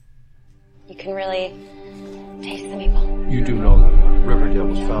You can really taste the maple. You do know that Riverdale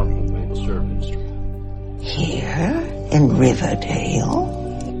was founded with maple syrup industry. Here in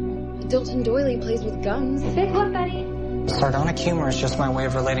Riverdale? Dilton Doily plays with guns. Big one, Betty. Sardonic humor is just my way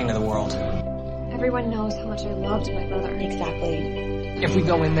of relating to the world. Everyone knows how much I loved my brother. Exactly. If we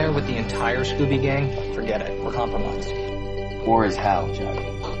go in there with the entire Scooby Gang, forget it. We're compromised. War is hell,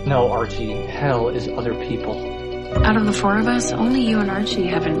 Johnny. No, Archie. Hell is other people. Out of the four of us, only you and Archie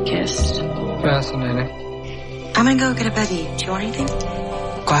haven't kissed. Fascinating. I'm gonna go get a Betty. Do you want anything?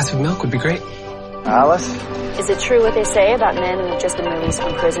 A glass of milk would be great. Alice? Is it true what they say about men who have just been released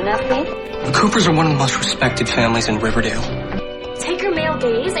from prison, FP? The Coopers are one of the most respected families in Riverdale. Take your male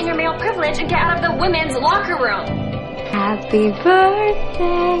gaze and your male privilege and get out of the women's locker room. Happy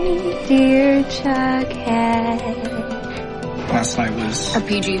birthday, dear Jughead. Last night was... A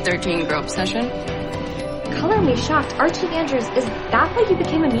PG-13 grope session? Color me shocked. Archie Andrews, is that why you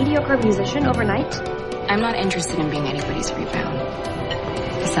became a mediocre musician overnight? I'm not interested in being anybody's rebound.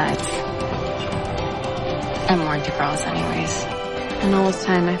 Besides, I'm more into girls anyways. And all this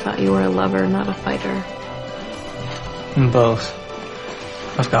time I thought you were a lover, not a fighter. Both.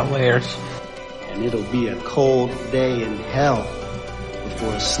 I've got layers. And it'll be a cold day in hell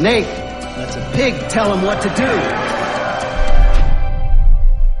before a snake lets a pig tell him what to do.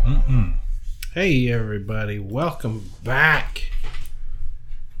 Hey everybody, welcome back.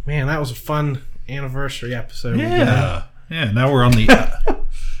 Man, that was a fun anniversary episode. Yeah. Now we're on the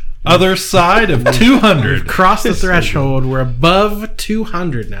other side of 200. Crossed the threshold. We're above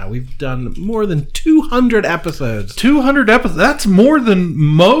 200 now. We've done more than 200 episodes. 200 episodes. That's more than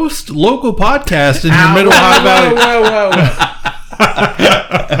most local podcasts in your Middle Ohio Valley.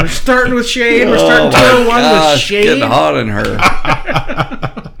 Whoa. We're starting with Shane. We're starting 201 with Shane. Getting hot in her.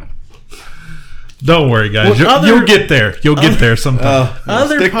 Don't worry, guys. You'll get there. You'll get there sometime.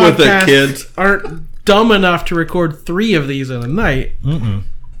 Other stick podcasts with it, kids. aren't dumb enough to record 3 of these in a night.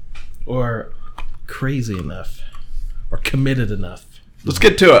 Or crazy enough. Or committed enough. Let's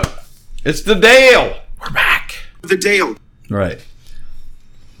get to it. It's the Dale. We're back. The Dale. Right.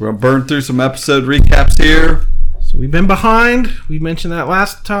 We're going to burn through some episode recaps here. So we've been behind. We mentioned that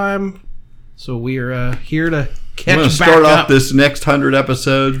last time. So we're here to catch back up. I'm going to start off this next 100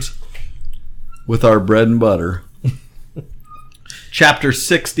 episodes with our bread and butter. Chapter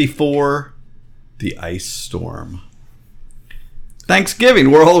 64, The Ice Storm. Thanksgiving.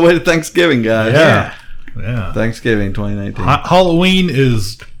 We're all the way to Thanksgiving, guys. Yeah. Thanksgiving 2019. Halloween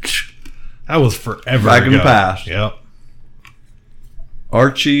is... That was forever Back in the ago. past. Yep.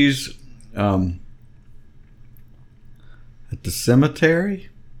 Archie's at the cemetery.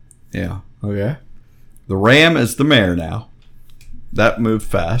 Yeah. Okay. The Ram is the mayor now. That moved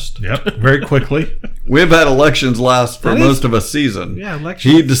fast. Yep. Very quickly. We've had elections last for most of a season. Yeah,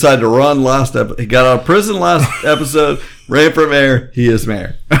 elections. He decided to run last episode. He got out of prison last episode, ran for mayor. He is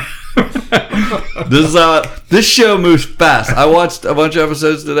mayor. This show moves fast. I watched a bunch of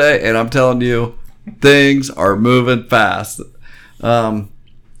episodes today, and I'm telling you, things are moving fast.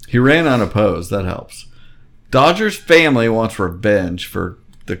 He ran unopposed. That helps. Dodger's family wants revenge for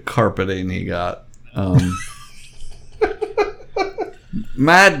the carpeting he got.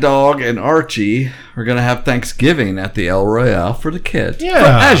 Mad Dog and Archie are going to have Thanksgiving at the El Royale for the kids.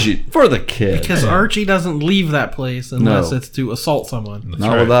 Yeah. For the kids. Because Archie doesn't leave that place unless it's to assault someone.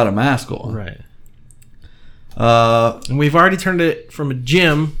 Not without a mask on. Right. And we've already turned it from a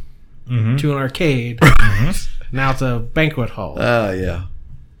gym to an arcade. Now it's a banquet hall. Yeah.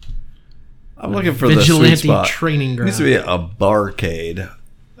 I'm looking for Vigilante the sweet spot. training ground. It needs to be a barcade.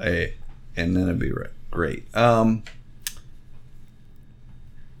 And then it'd be great.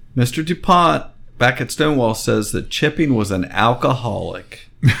 Mr. DuPont back at Stonewall says that Chipping was an alcoholic.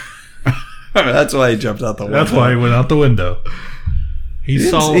 That's why he jumped out the window. That's why he went out the window. He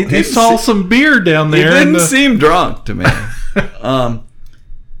saw some beer down there. He didn't seem drunk to me.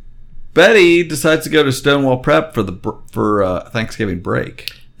 Betty decides to go to Stonewall Prep for Thanksgiving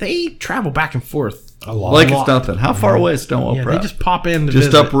break. They travel back and forth a lot. Like it's nothing. How far away is Stonewall Prep? They just pop in to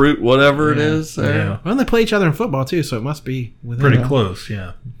just visit. uproot whatever it is. Yeah. Well, they play each other in football too, so it must be within pretty close.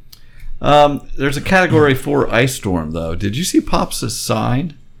 Yeah. There's a category 4 ice storm though. Did you see Pops'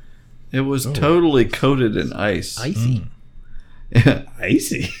 sign? It was totally coated in ice. Icy.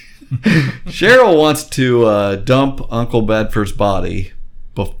 Icy. Cheryl wants to dump Uncle Bedford's body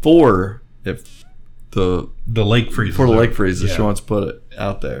before the lake freezes. Before the lake freezes, Yeah. she wants to put it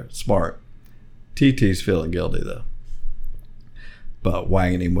out there. Smart. TT's feeling guilty though, about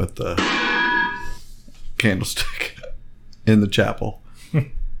wanging him with the candlestick in the chapel.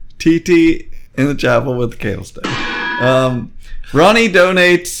 TT in the chapel with the candlestick. Ronnie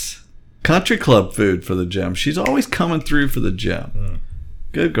donates Country club food for the gym. She's always coming through for the gym.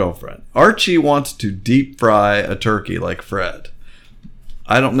 Good girlfriend. Archie wants to deep fry a turkey like Fred.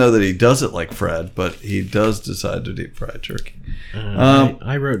 I don't know that he does it like Fred, but he does decide to deep fry a turkey.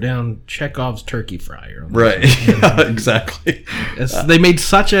 I wrote down Chekhov's turkey fryer. Right. Yeah, exactly. They made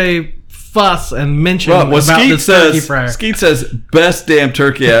such a fuss and mention Well, about this turkey fryer. Skeet says, best damn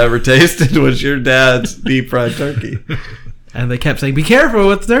turkey I ever tasted was your dad's deep fried turkey. And they kept saying, be careful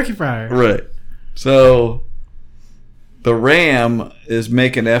with the turkey fryer. Right. So the Ram is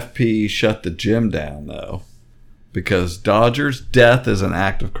making FP shut the gym down, though, because Dodger's death is an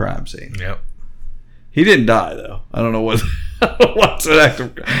act of crime scene. Yep. He didn't die, though. I don't know what's an act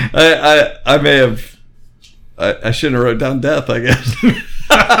of crime. I may have... I shouldn't have wrote down death, I guess.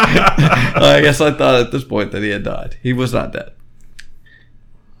 I guess I thought at this point that he had died. He was not dead.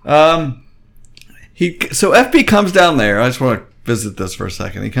 So FP comes down there. I just want to visit this for a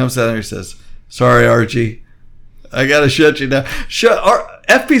second. He comes down there and he says, sorry, Archie. I got to shut you down.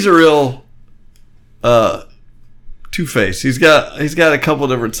 FP's a real two-faced. He's got a couple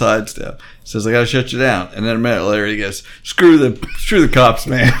different sides to him. He says, I got to shut you down. And then a minute later he goes, screw the cops,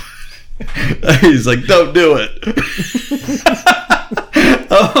 man. He's like, don't do it.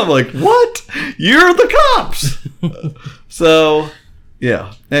 I'm like, what? You're the cops. So,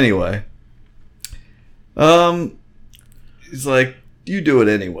 yeah. Anyway. He's like, you do it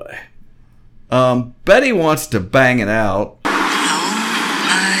anyway. Betty wants to bang it out.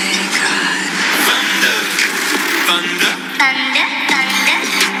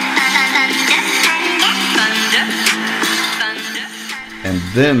 And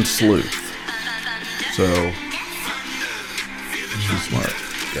then Sleuth. So she's smart.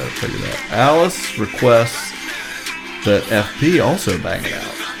 Gotta figure that out. Alice requests that FP also bang it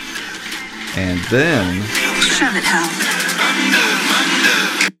out. And then Shove it home.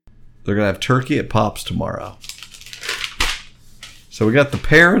 they're gonna have turkey at Pop's tomorrow. So we got the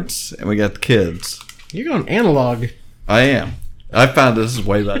parents and we got the kids. You're going analog. I am. I found this is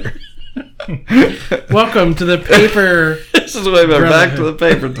way better. Welcome to the paper. This is way better. Back to the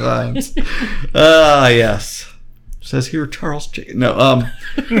paper times. Yes. Says here Charles Chicken. No,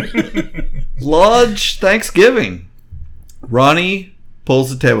 Lodge Thanksgiving. Ronnie pulls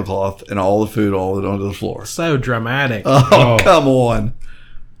the tablecloth and all the food all onto the floor. So dramatic. Oh, come on,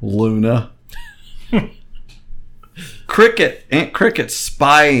 Luna. Aunt Cricket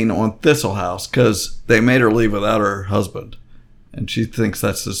spying on Thistlehouse because they made her leave without her husband. And she thinks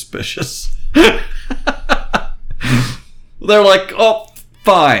that's suspicious. They're like, oh,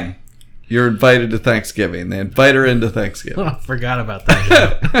 fine. You're invited to Thanksgiving. They invite her into Thanksgiving. I forgot about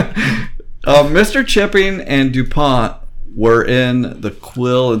that. Mr. Chipping and DuPont were in the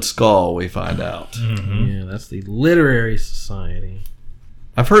Quill and Skull, we find out. Mm-hmm. Yeah, that's the Literary Society.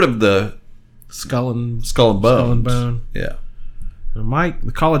 I've heard of the Skull and Bone. Yeah.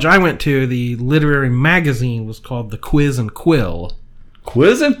 The college I went to, the literary magazine was called The Quiz and Quill.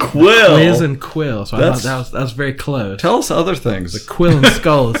 Quiz and Quill? Quiz and Quill. So I thought that was very close. Tell us other things. The Quill and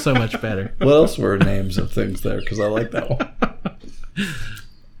Skull is so much better. What else were names of things there? Because I like that one.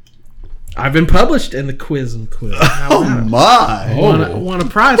 I've been published in the Quiz and Quill. Oh my! Won a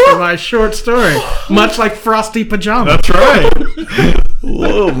prize for my short story, much like Frosty Pajama. That's right.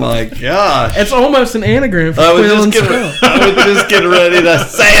 Oh my gosh! It's almost an anagram for Quill and Skull. I was just getting ready to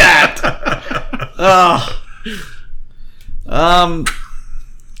say that.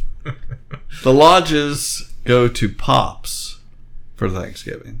 The lodges go to Pop's for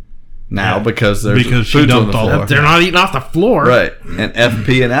Thanksgiving now because there's food on the floor. They're not eating off the floor, right? And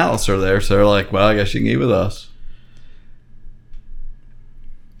FP and Alice are there, so they're like, "Well, I guess you can eat with us."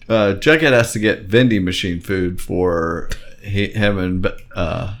 Jughead has to get vending machine food for him and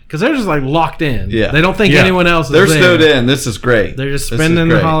because they're just like locked in. Yeah, they don't think anyone else is they're there. snowed in. This is great. They're just spending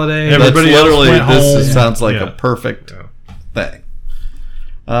the holiday. Everybody else went home. Sounds like a perfect thing.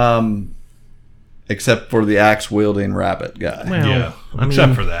 Except for the axe wielding rabbit guy. Well,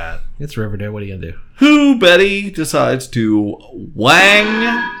 except for that, it's Riverdale. What are you gonna do? Who Betty decides to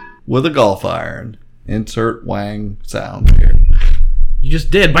wang with a golf iron. Insert wang sound here. You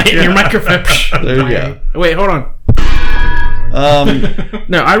just did by hitting your microphone. There you go. Wait, hold on.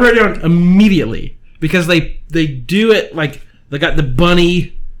 No, I wrote it down immediately because they do it like they got the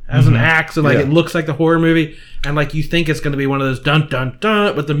bunny as an axe and it looks like the horror movie and like you think it's going to be one of those dun dun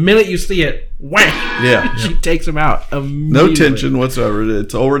dun, but the minute you see it, whang! Yeah, she takes him out immediately. No tension whatsoever.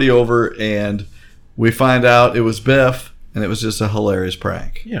 It's already over, and we find out it was Biff, and it was just a hilarious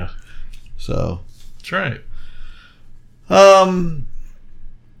prank. Yeah. So that's right.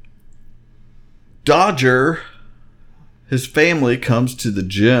 Dodger, his family comes to the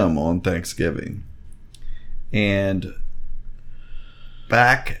gym on Thanksgiving. And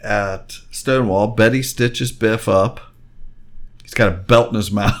back at Stonewall, Betty stitches Biff up. He's got a belt in his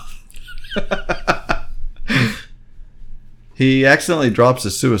mouth. He accidentally drops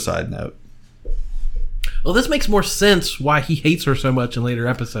a suicide note. Well, this makes more sense why he hates her so much in later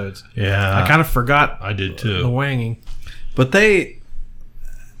episodes. Yeah. I kind of forgot. I did too. The wanging. But they...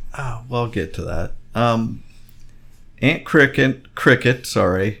 Oh, well, I'll get to that. Aunt Cricket,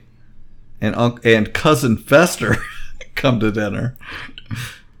 sorry, and Cousin Fester come to dinner.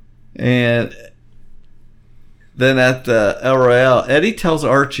 And then at the El Royale, Eddie tells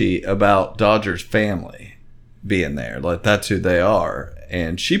Archie about Dodger's family being there. Like, that's who they are.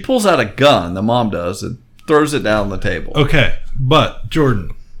 And she pulls out a gun, the mom does, and throws it down on the table. Okay, but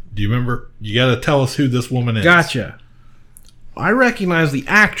Jordan, do you remember? You got to tell us who this woman is. Gotcha. I recognize the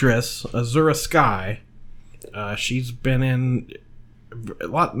actress, Azura Sky. She's been in a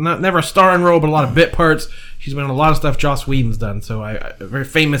lot, never a starring role, but a lot of bit parts. She's been in a lot of stuff Joss Whedon's done. So a very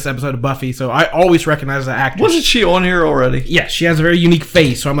famous episode of Buffy. So I always recognize the actress. Wasn't she on here already? Yeah, she has a very unique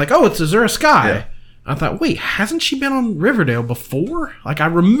face. So I'm like, oh, it's Azura Sky. Yeah. I thought, wait, hasn't she been on Riverdale before? Like, I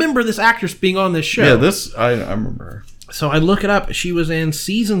remember this actress being on this show. Yeah, I remember her. So I look it up. She was in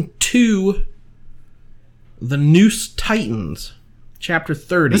season 2, The Noose Titans, chapter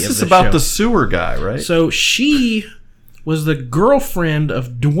 30. This is about the sewer guy, right? So she was the girlfriend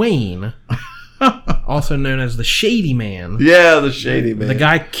of Dwayne, also known as the Shady Man. Yeah, the Shady Man. The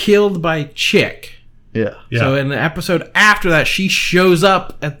guy killed by Chick. Yeah. So in the episode after that, she shows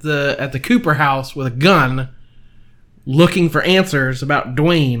up at the Cooper house with a gun, looking for answers about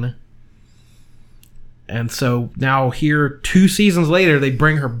Dwayne. And so now here, 2 seasons later, they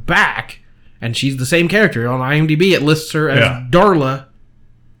bring her back, and she's the same character. On IMDb, it lists her as Darla.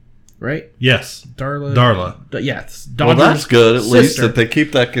 Right? Yes. Darla. Yes. Well, that's good, at least, that they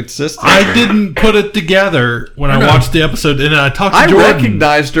keep that consistent. I didn't put it together when I watched the episode, and I talked to Jordan. I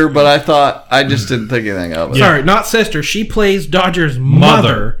recognized her, but I just didn't think anything of it. Yeah. Sorry, not sister. She plays Dodger's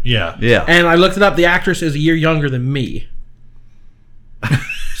mother. Yeah. And I looked it up. The actress is a year younger than me.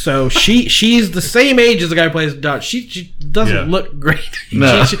 So she's the same age as the guy who plays Dodger. She doesn't look great.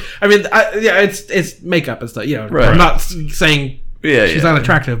 No. It's makeup and stuff. You know, right. I'm not saying she's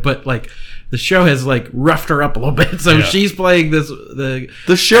unattractive, but like the show has like roughed her up a little bit. So she's playing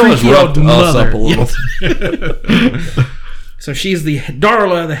the show has roughed us up a little. Yes. So she's the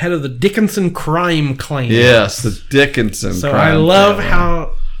Darla, the head of the Dickinson crime clan. Yes, the Dickinson. So I love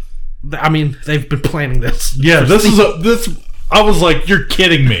how. I mean, they've been planning this. Yeah, this. I was like, "You're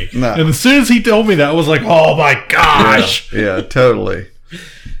kidding me!" No. And as soon as he told me that, I was like, "Oh my gosh!" Yeah, totally.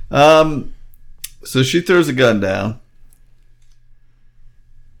 So she throws a gun down.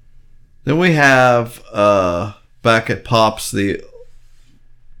 Then we have back at Pops, the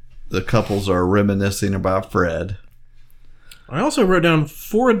couples are reminiscing about Fred. I also wrote down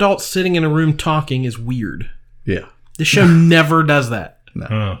 4 adults sitting in a room talking is weird. Yeah, the show never does that.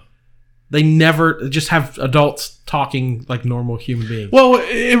 No. They never just have adults talking like normal human beings. Well,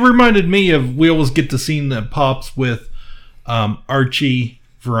 it reminded me of, we always get the scene that Pops with Archie,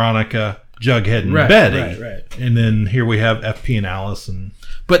 Veronica, Jughead, and Betty. Right. And then here we have FP and Alice.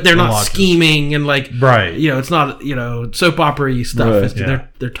 But they're not scheming and like, right. You know, it's not, soap opera-y stuff.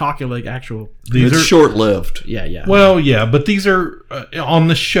 Right. They're talking like actual. It's short-lived. Yeah. Well, yeah, but these are, on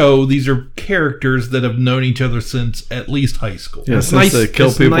the show, these are characters that have known each other since at least high school. Yeah, since they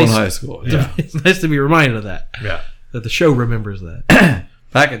kill people in high school. Yeah. It's nice to be reminded of that. Yeah. That the show remembers that.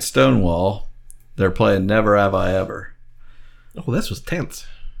 Back at Stonewall, they're playing Never Have I Ever. Oh, this was tense.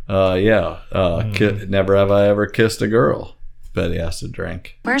 Never have I ever kissed a girl. Betty has to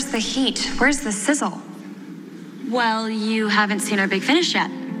drink. Where's the heat? Where's the sizzle? Well, you haven't seen our big finish yet.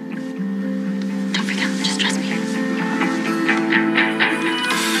 Don't freak out. Just trust me.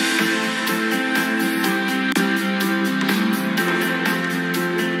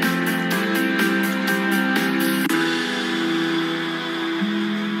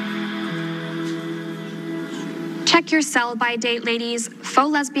 Check your sell-by date, ladies.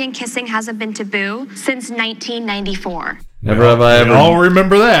 Faux lesbian kissing hasn't been taboo since 1994. Never have I ever. I'll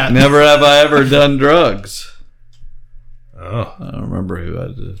remember that. Never have I ever done drugs. Oh, I don't remember who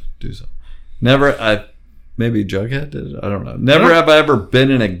had to do so. Maybe Jughead did it? I don't know. Never have I ever been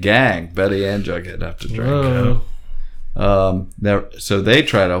in a gang. Betty and Jughead have to drink. Never. So they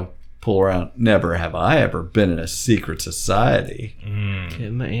try to pull around. Never have I ever been in a secret society.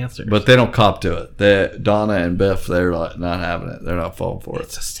 Getting the answer. But they don't cop to it. Donna and Biff, they're like not having it. They're not falling for it.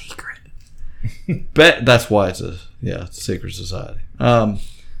 It's a secret. That's why it's a secret society.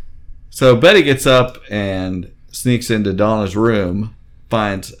 So Betty gets up and sneaks into Donna's room,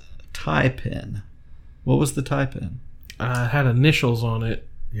 finds a tie pin. What was the tie pin? It had initials on it.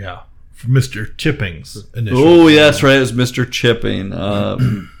 Yeah. For Mr. Chipping's initials. Oh, yes, right. It was Mr. Chipping.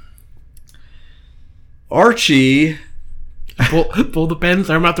 Archie. Pull the pens,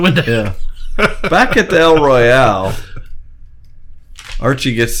 throw them out the window. Yeah. Back at the El Royale,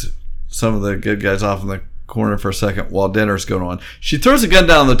 Archie gets some of the good guys off in the corner for a second while dinner's going on. She throws a gun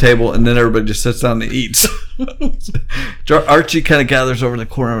down on the table, and then everybody just sits down and eats. Archie kind of gathers over in the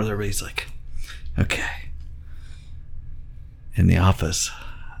corner with everybody. He's like, okay. In the office,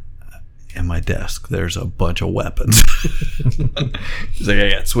 in my desk, there's a bunch of weapons. He's like, I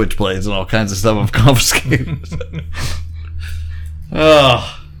got switchblades and all kinds of stuff I've confiscated.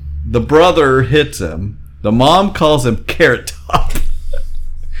 The brother hits him. The mom calls him Carrot Top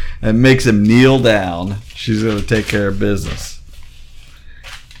and makes him kneel down. She's going to take care of business.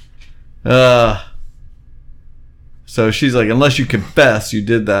 So she's like, unless you confess you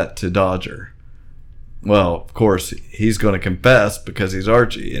did that to Dodger. Well, of course, he's going to confess because he's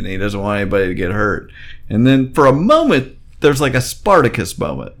Archie and he doesn't want anybody to get hurt. And then for a moment, there's like a Spartacus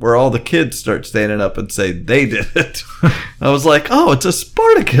moment where all the kids start standing up and say they did it. I was like, oh, it's a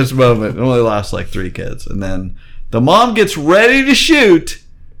Spartacus moment. It only lasts like 3 kids. And then the mom gets ready to shoot.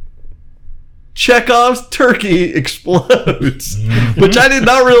 Chekhov's turkey explodes, which I did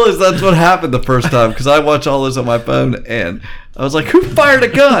not realize that's what happened the first time because I watched all this on my phone and I was like, who fired a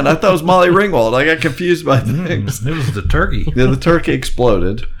gun? I thought it was Molly Ringwald. I got confused by things. It was the turkey. Yeah, the turkey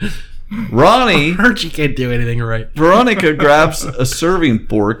exploded. Ronnie. Archie can't do anything right. Veronica grabs a serving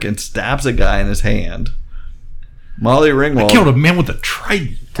fork and stabs a guy in his hand. Molly Ringwald. I killed a man with a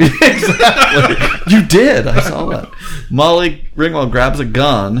trident. Exactly. You did. I saw that. Molly Ringwald grabs a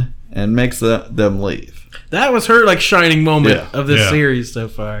gun and makes them leave. That was her like shining moment of this series so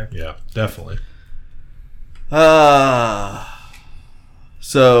far. Yeah, definitely.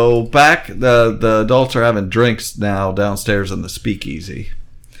 So back the adults are having drinks now downstairs in the speakeasy.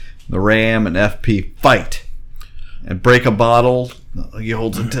 The Ram and FP fight and break a bottle. He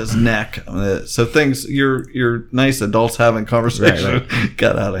holds it to his neck. So things your nice adults having conversation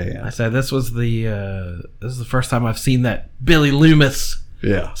got out of hand. I said this is the first time I've seen that Billy Loomis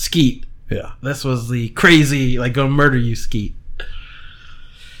skeet. Yeah. This was the crazy like gonna murder you skeet.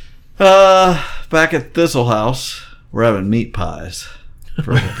 Back at Thistle House, we're having meat pies.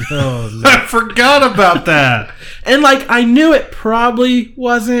 I forgot about that. And like I knew it probably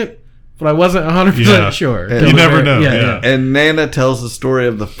wasn't, but I wasn't 100% sure. You never know. Yeah. And Nana tells the story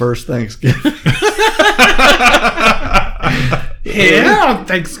of the first Thanksgiving. on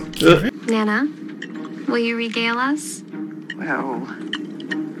Thanksgiving. Nana, will you regale us? Well,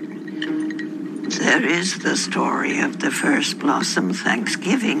 there is the story of the first Blossom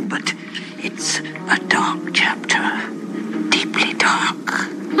Thanksgiving, but it's a dark chapter. Deeply dark.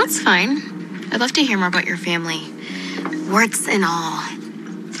 That's fine. I'd love to hear more about your family. Warts and all.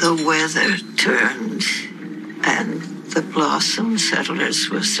 The weather turned, and the Blossom settlers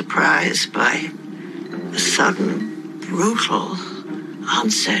were surprised by a sudden, brutal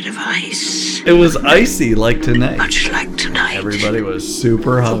onset of ice. It was icy like tonight. Much like tonight. Everybody was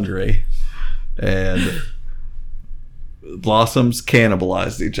super hungry. And Blossoms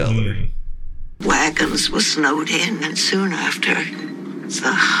cannibalized each other. Wagons were snowed in, and soon after,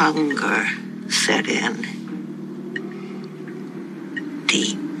 the hunger set in.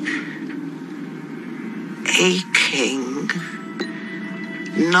 Deep, aching,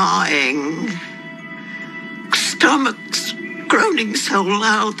 gnawing, stomachs groaning so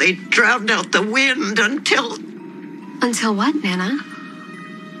loud they drowned out the wind until... Until what, Nana?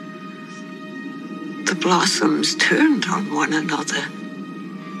 The Blossoms turned on one another.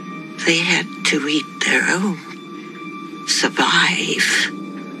 They had to eat their own, survive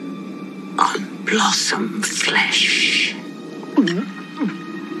on Blossom flesh.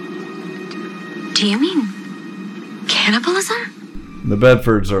 Do you mean cannibalism? The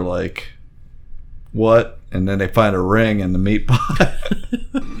Bedfords are like, what? And then they find a ring in the meat pie.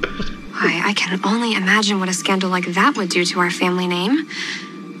 Why, I can only imagine what a scandal like that would do to our family name.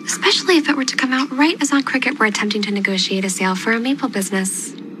 Especially if it were to come out right as Aunt Cricket were attempting to negotiate a sale for a maple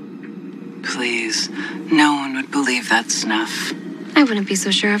business. Please, no one would believe that snuff. I wouldn't be so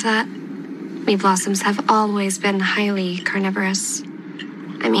sure of that. Me Blossoms have always been highly carnivorous.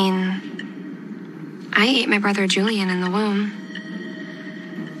 I mean, I ate my brother Julian in the womb.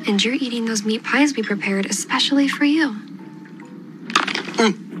 And you're eating those meat pies we prepared especially for you.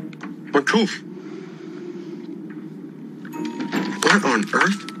 My tooth. What on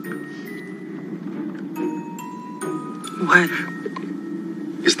earth? What?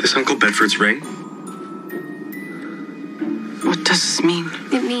 Is this Uncle Bedford's ring? this mean?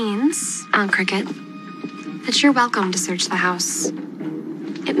 It means, Aunt Cricket, that you're welcome to search the house.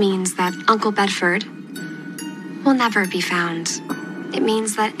 It means that Uncle Bedford will never be found. It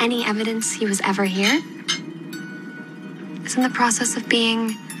means that any evidence he was ever here is in the process of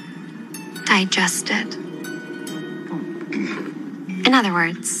being digested. In other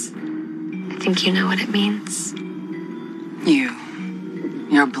words, I think you know what it means.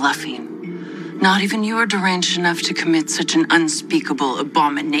 You're bluffing. Not even you are deranged enough to commit such an unspeakable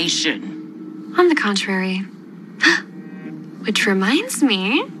abomination. On the contrary. Which reminds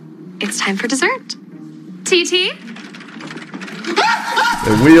me, it's time for dessert. TT?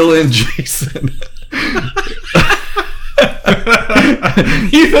 They wheel in Jason.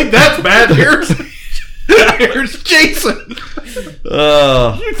 You think that's bad? Here's Jason.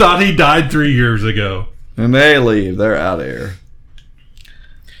 You thought he died 3 years ago. And they leave. They're out of here.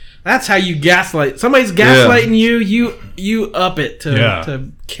 That's how you gaslight. Somebody's gaslighting you. You up it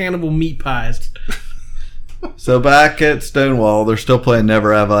to cannibal meat pies. So back at Stonewall, they're still playing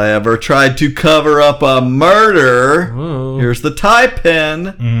Never Have I Ever. Tried to cover up a murder. Oh. Here's the tie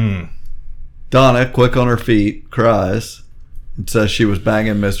pin. Donna, quick on her feet, cries and says she was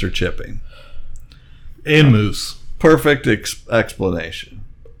banging Mr. Chipping. And Moose. Perfect explanation.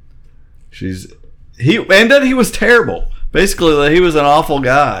 And then he was terrible. Basically, he was an awful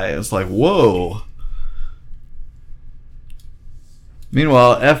guy. It's like, whoa.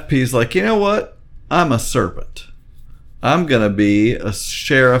 Meanwhile, FP's like, you know what? I'm a serpent. I'm going to be a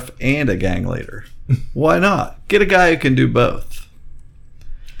sheriff and a gang leader. Why not? Get a guy who can do both.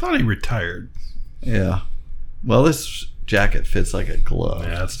 Thought he retired. Yeah. Well, this jacket fits like a glove.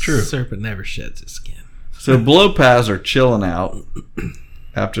 Yeah, that's true. Serpent never sheds his skin. So Blowpaths are chilling out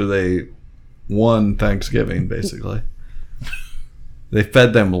after they won Thanksgiving, basically. They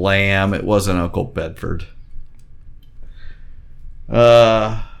fed them lamb. It wasn't Uncle Bedford.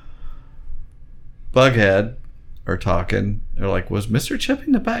 Bughead are talking. They're like, was Mr.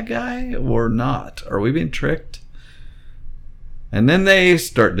 Chipping the bad guy or not? Are we being tricked? And then they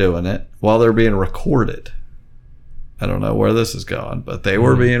start doing it while they're being recorded. I don't know where this is going, but they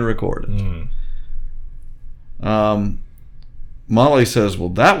were being recorded. Molly says,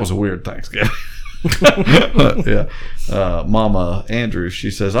 well, that was a weird Thanksgiving. Yeah. Mama Andrews,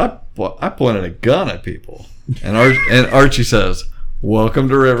 she says, I pointed a gun at people. And Archie says, welcome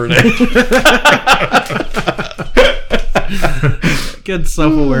to Riverdale. Good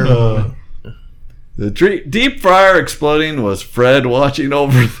self-aware moment. The deep fryer exploding was Fred watching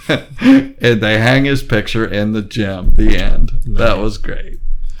over them, and they hang his picture in the gym. The end. Nice. That was great.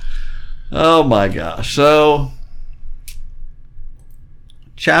 Oh my gosh. So,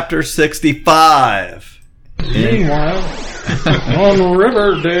 chapter 65. Meanwhile, on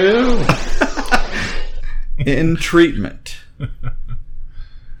Riverdale. In treatment.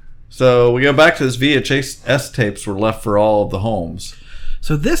 So we go back to this VHS tapes were left for all of the homes.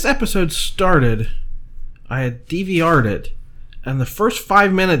 So this episode started, I had DVR'd it, and the first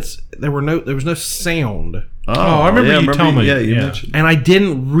 5 minutes there was no sound. Oh, I remember you telling me. Yeah, you mentioned. And I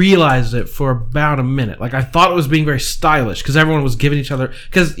didn't realize it for about a minute. Like, I thought it was being very stylish because everyone was giving each other,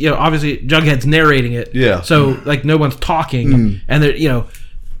 because obviously Jughead's narrating it. Yeah. So like no one's talking, and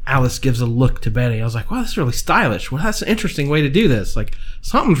Alice gives a look to Betty. I was like, wow, this is really stylish. Well, that's an interesting way to do this. Like,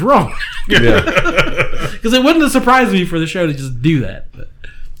 something's wrong. Yeah. Because it wouldn't have surprised me for the show to just do that.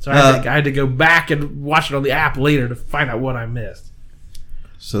 So I had to go back and watch it on the app later to find out what I missed.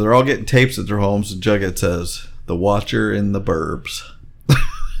 So they're all getting tapes at their homes, and Jughead says, the Watcher in the Burbs.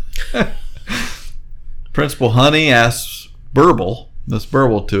 Principal Honey asks Miss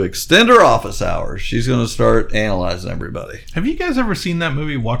Burble, to extend her office hours. She's going to start analyzing everybody. Have you guys ever seen that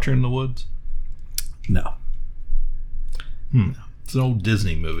movie, Watcher in the Woods? No. It's an old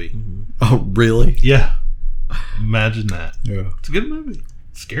Disney movie. Mm-hmm. Oh, really? Yeah. Imagine that. Yeah. It's a good movie.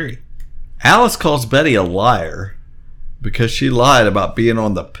 It's scary. Alice calls Betty a liar because she lied about being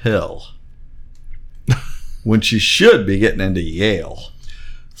on the pill when she should be getting into Yale.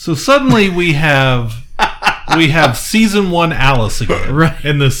 So suddenly we have season 1 Alice again, right,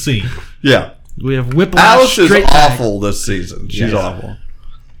 in this scene. Yeah, we have Whiplash. Alice is awful this season. She's awful.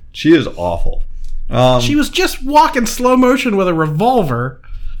 She is awful. She was just walking slow motion with a revolver.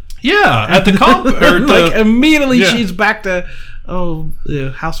 Yeah, at the comp. Like immediately, she's back to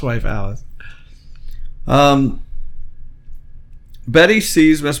housewife Alice. Betty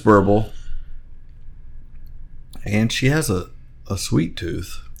sees Miss Burble, and she has a sweet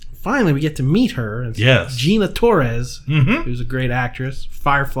tooth. Finally, we get to meet her. It's yes. Gina Torres, who's a great actress.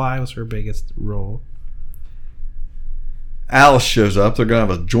 Firefly was her biggest role. Alice shows up. They're going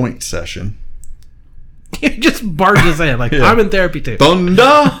to have a joint session. just barges in like, I'm in therapy too.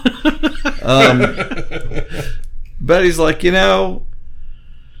 Thunder. Betty's like, I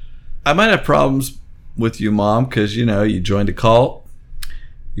might have problems with you, Mom, because, you joined a cult.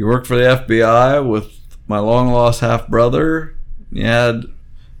 You worked for the FBI with my long-lost half-brother. You had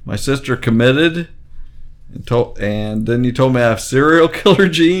my sister committed. And then you told me I have serial killer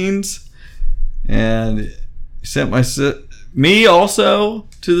genes. And you sent me also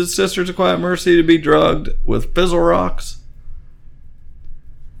to the Sisters of Quiet Mercy to be drugged with fizzle rocks.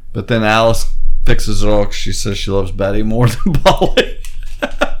 But then Alice fixes it all because she says she loves Betty more than Polly.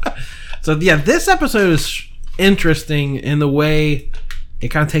 So yeah, this episode is interesting in the way it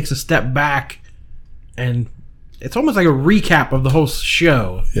kind of takes a step back, and it's almost like a recap of the whole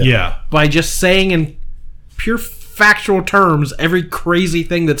show. Yeah. By just saying in pure factual terms every crazy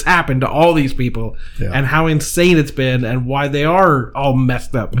thing that's happened to all these people and how insane it's been and why they are all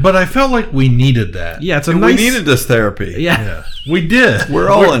messed up. But I felt like we needed that. Yeah, we needed this therapy. Yeah. We did. We're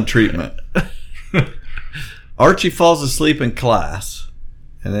all in treatment. Archie falls asleep in class,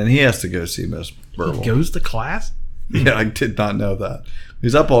 and then he has to go see Miss Burble. He goes to class? Yeah, I did not know that.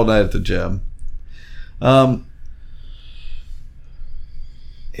 He's up all night at the gym.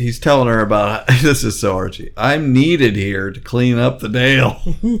 He's telling her about, this is so Archie, I'm needed here to clean up the Dale.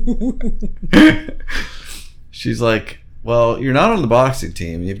 She's like, well, you're not on the boxing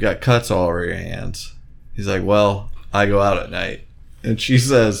team. You've got cuts all over your hands. He's like, well, I go out at night. And she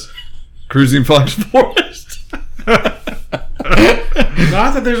says, cruising Fox Forest. Not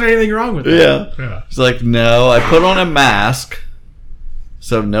that there's anything wrong with that. Yeah. She's like, no, I put on a mask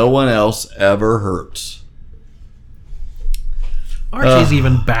so no one else ever hurts. Archie's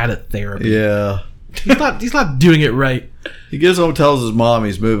even bad at therapy. Yeah. He's not doing it right. He gets home and tells his mom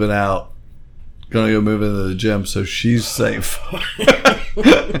he's moving out. Gonna go move into the gym so she's safe.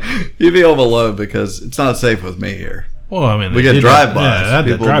 He'd be home alone because it's not safe with me here. Well, I mean, we get drive-bys. Yeah,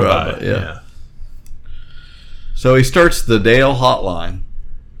 People drive drive by. by. Yeah. So he starts the Dale hotline.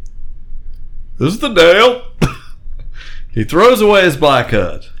 This is the Dale. He throws away his black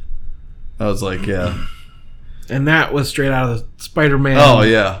hood. I was like, yeah. And that was straight out of the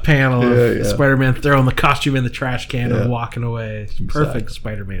Spider-Man panel of Spider-Man throwing the costume in the trash can and walking away. Perfect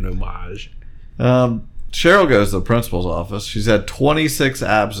Spider-Man homage. Cheryl goes to the principal's office. She's had 26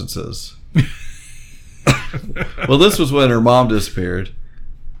 absences. Well, this was when her mom disappeared.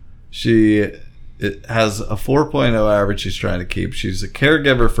 It has a 4.0 average she's trying to keep. She's a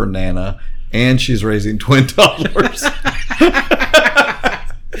caregiver for Nana, and she's raising twin toddlers.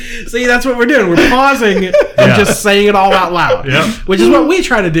 See, that's what we're doing. We're pausing and just saying it all out loud. Which is what we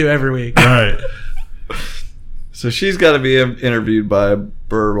try to do every week. Right. So she's got to be interviewed by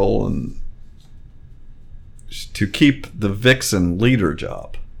Burble and to keep the Vixen leader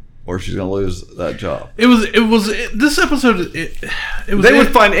job, or she's going to lose that job. This episode. They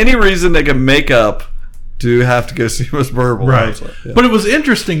would find any reason they could make up to have to go see Miss Burble. Right. But it was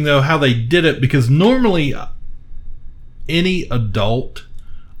interesting though how they did it, because normally any adult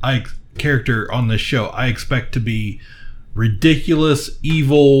character on this show I expect to be ridiculous,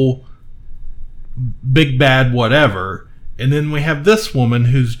 evil, big bad, whatever, and then we have this woman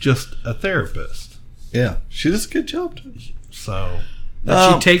who's just a therapist. Yeah, she does a good job. So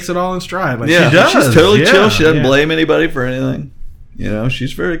she takes it all in stride. Like she does. She's totally chill. She doesn't blame anybody for anything.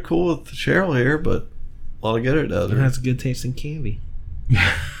 She's very cool with Cheryl here, but a lot of get it out of her. Has good taste in candy.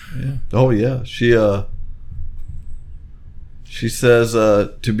 Yeah. Oh yeah. She says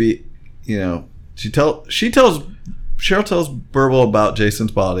to be, Cheryl tells Burble about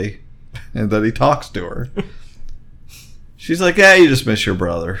Jason's body and that he talks to her. She's like, you just miss your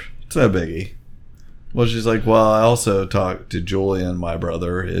brother. It's no biggie. Well, she's like, well, I also talked to Julian, my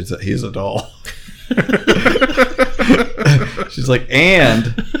brother. He's a doll. She's like,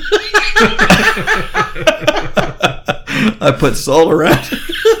 and I put salt around him.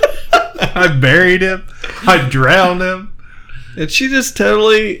 I buried him. I drowned him. And she just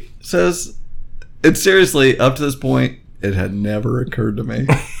totally says, and seriously, up to this point, it had never occurred to me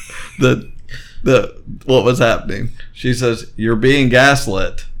that what was happening. She says, you're being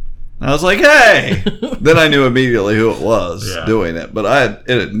gaslit. And I was like, hey! Then I knew immediately who it was doing it. But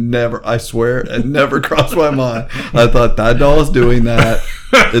it had never, I swear, it never crossed my mind. I thought, that doll is doing that.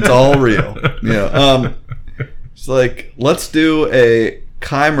 It's all real. It's like, let's do a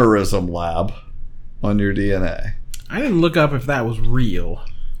chimerism lab on your DNA. I didn't look up if that was real.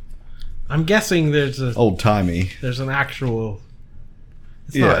 I'm guessing there's old timey. There's an actual.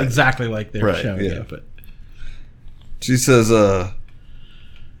 It's not exactly like they're showing it, but she says,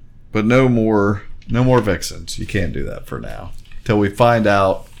 "But no more Vixens. You can't do that for now. Till we find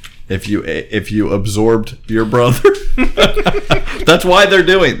out if you absorbed your brother. That's why they're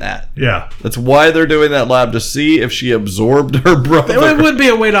doing that. Yeah. That's why they're doing that lab, to see if she absorbed her brother. It would be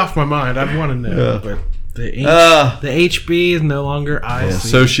a weight off my mind. I'd want to know. Yeah. But the HB is no longer IC. Yeah,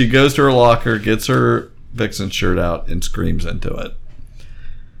 so she goes to her locker, gets her Vixen shirt out, and screams into it.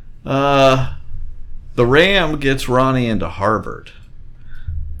 The Ram gets Ronnie into Harvard.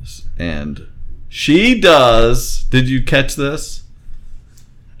 And she does... Did you catch this?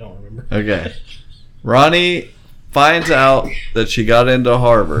 I don't remember. Okay. Ronnie finds out that she got into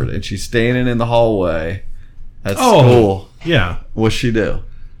Harvard, and she's standing in the hallway at school. Yeah. What's she do?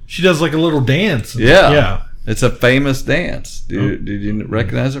 She does like a little dance. Yeah. Yeah. It's a famous dance. Did you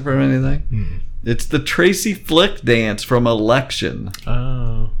recognize it from anything? Mm-hmm. It's the Tracy Flick dance from Election.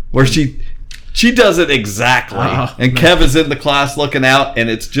 Oh. Where she does it exactly. And Kev is in the class looking out, and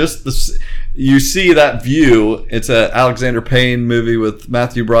it's just you see that view. It's a Alexander Payne movie with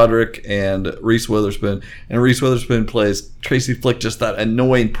Matthew Broderick and Reese Witherspoon. And Reese Witherspoon plays Tracy Flick, just that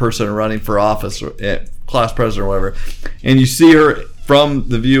annoying person running for office, or class president or whatever. And you see her from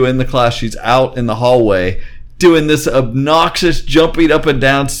the view in the class. She's out in the hallway doing this obnoxious jumping up and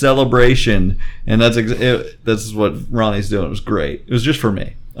down celebration. And that's what Ronnie's doing. It was great. It was just for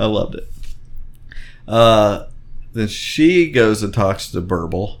me. I loved it. Then she goes and talks to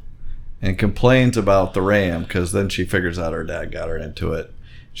Burble and complains about the Ram, because then she figures out her dad got her into it.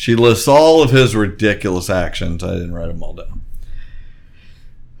 She lists all of his ridiculous actions. I didn't write them all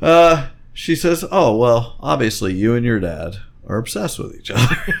down. She says, oh, well, obviously you and your dad are obsessed with each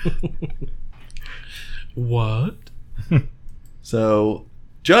other. What? So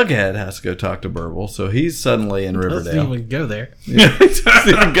Jughead has to go talk to Burble, so he's suddenly in Riverdale. Doesn't even go there. Yeah, he doesn't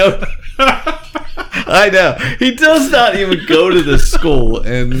even go. I know. He does not even go to this school,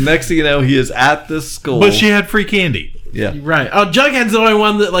 and next thing you know, he is at this school. But she had free candy. Yeah. Right. Oh, Jughead's the only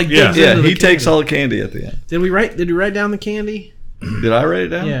one that digs into the he takes candy. all the candy at the end. Did you write down the candy? Did I write it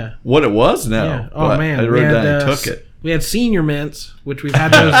down? Yeah. What it was? No. Yeah. Oh, But man. I wrote it down and took it. We had senior mints, which we've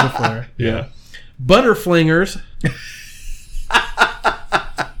had those before. Yeah. Butterflingers.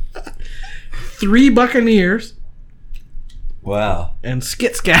 3 Buccaneers. Wow. And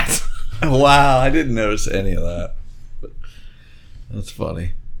Skit Scats. Wow, I didn't notice any of that. But that's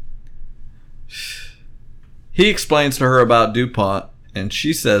funny. He explains to her about DuPont, and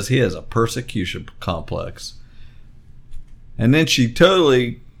she says he has a persecution complex. And then she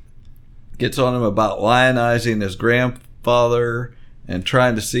totally gets on him about lionizing his grandfather and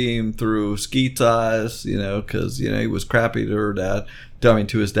trying to see him through Skeet's eyes, because, he was crappy to her dad, dummy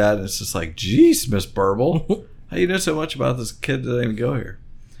to his dad. And it's just like, geez, Miss Burble, how you know so much about this kid that didn't even go here?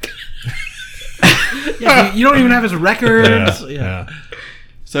 Yeah, you don't even have his records. Yeah.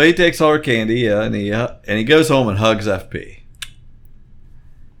 So he takes all her candy, and he goes home and hugs FP.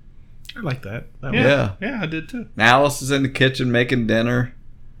 I like that. Yeah, I did too. Alice is in the kitchen making dinner.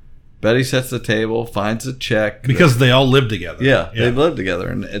 Betty sets the table, finds a check. Because they all live together. Yeah, they live together,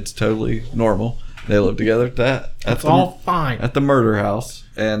 and it's totally normal. They live together It's all fine. At the murder house.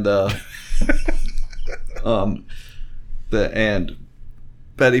 And and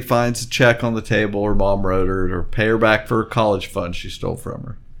Betty finds a check on the table her mom wrote her to pay her back for her college fund she stole from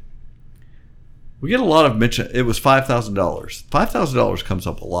her. We get a lot of mention. It was $5,000. $5,000 comes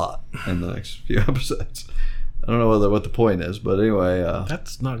up a lot in the next few episodes. I don't know what the point is, but anyway.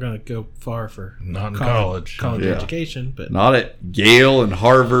 That's not going to go far for not in college education, but not at Yale and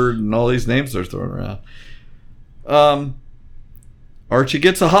Harvard and all these names they're throwing around. Archie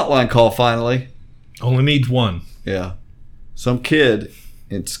gets a hotline call finally. Only needs one. Yeah, some kid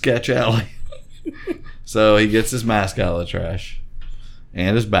in Sketch Alley. So he gets his mask out of the trash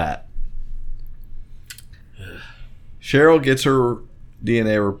and his bat. Cheryl gets her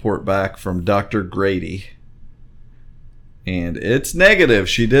DNA report back from Dr. Grady. And it's negative.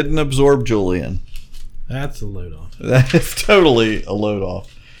 She didn't absorb Julian. That's a load off. That is totally a load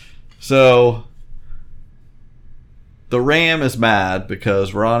off. So the Ram is mad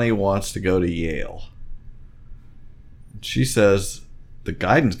because Ronnie wants to go to Yale. She says the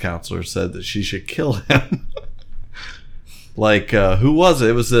guidance counselor said that she should kill him. Who was it?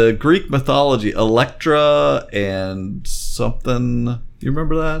 It was a Greek mythology. Electra and something. Do you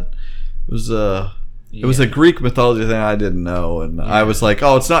remember that? It was a Greek mythology thing I didn't know, and I was like,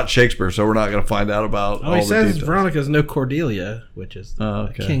 "Oh, it's not Shakespeare, so we're not going to find out about." Oh, he says Veronica's no Cordelia, which is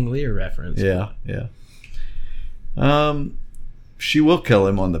a King Lear reference. Yeah. She will kill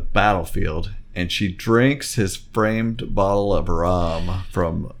him on the battlefield, and she drinks his framed bottle of rum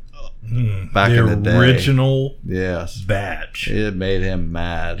from back in the day. The original batch. It made him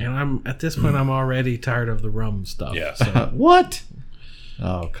mad. And at this point, I'm already tired of the rum stuff. Yeah. So. What?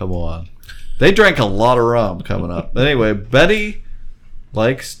 Oh, come on. They drank a lot of rum coming up. But anyway, Betty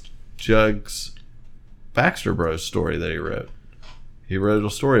likes Jug's Baxter Bros story that he wrote. He wrote a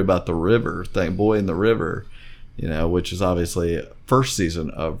story about the river thing, Boy in the River, which is obviously first season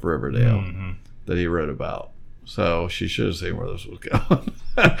of Riverdale that he wrote about. So she should have seen where this was going.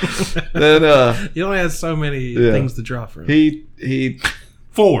 Then you only had so many things to draw from. He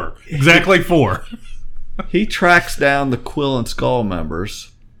 4. Exactly 4. He tracks down the Quill and Skull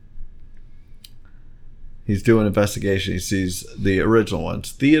members. He's doing an investigation. He sees the original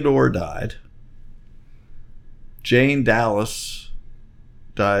ones. Theodore died. Jane Dallas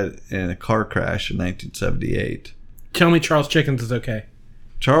died in a car crash in 1978. Tell me Charles Chickens is okay.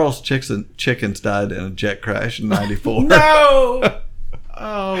 Charles Chickens died in a jet crash in 94. No!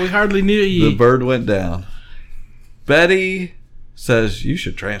 Oh, we hardly knew you. The bird went down. Betty says, you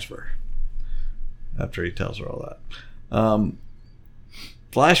should transfer. After he tells her all that.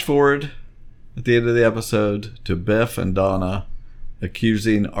 Flash forward at the end of the episode to Biff and Donna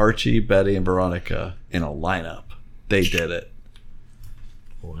accusing Archie, Betty, and Veronica in a lineup. They did it.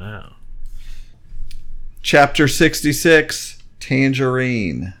 Wow. Chapter 66,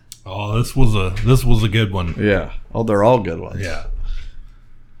 Tangerine. Oh, this was a good one. Yeah. Oh, they're all good ones. Yeah.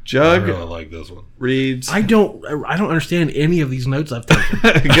 Jug I really like this one. reads. I don't understand any of these notes I've taken.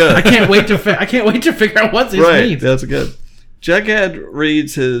 Good. I can't wait to figure out what this means. That's good. Jughead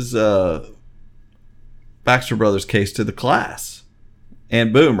reads his Baxter Brothers case to the class,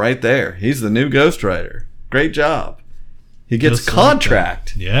 and boom, right there, he's the new ghostwriter. Great job. He gets Just a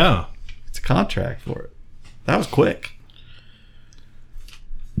contract. Like yeah, it's a contract for it. That was quick.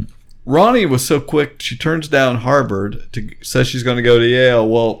 Ronnie was so quick, she turns down Harvard says she's going to go to Yale.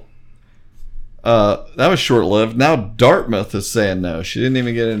 Well, that was short-lived. Now Dartmouth is saying no. She didn't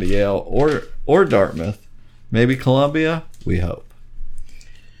even get into Yale or Dartmouth. Maybe Columbia? We hope.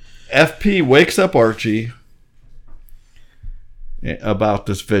 FP wakes up Archie about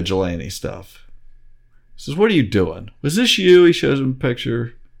this vigilante stuff. He says, what are you doing? Was this you? He shows him a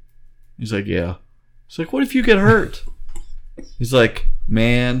picture. He's like, yeah. He's like, what if you get hurt? He's like,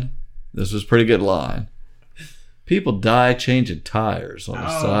 man, this was a pretty good line. People die changing tires on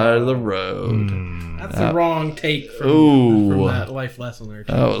the side of the road. That's the wrong take from that life lesson there.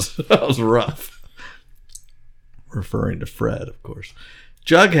 That was rough. Referring to Fred, of course.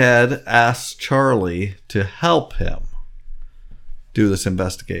 Jughead asks Charlie to help him do this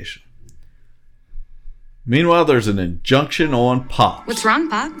investigation. Meanwhile, there's an injunction on Pop. What's wrong,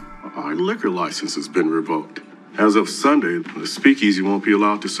 Pop? Our liquor license has been revoked. As of Sunday, the speakeasy won't be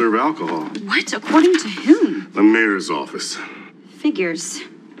allowed to serve alcohol. What? According to whom? The mayor's office. Figures.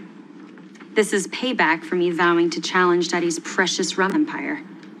 This is payback for me vowing to challenge Daddy's precious rum empire.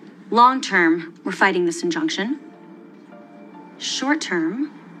 Long term, we're fighting this injunction. Short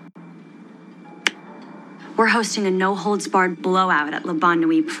term, we're hosting a no-holds-barred blowout at La Bonne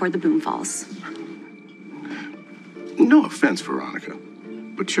Nuit before the boom falls. No offense, Veronica,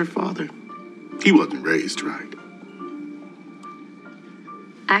 but your father, he wasn't raised right.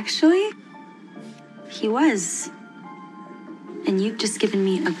 Actually, he was. And you've just given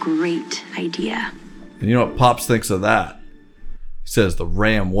me a great idea. And you know what Pops thinks of that? He says the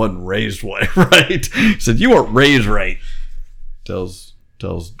ram wasn't raised right. He said, you weren't raised right. Tells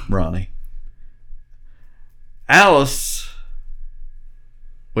Ronnie. Alice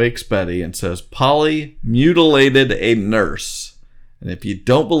wakes Betty and says, Polly mutilated a nurse. And if you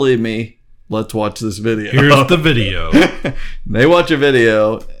don't believe me, let's watch this video. Here's the video. They watch a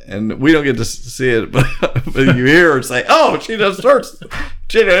video, and we don't get to see it, but you hear her say, oh, she just starts.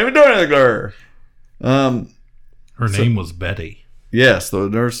 She didn't even do anything to her. Her name was Betty. Yes, the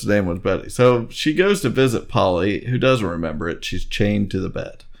nurse's name was Betty. So she goes to visit Polly, who doesn't remember it. She's chained to the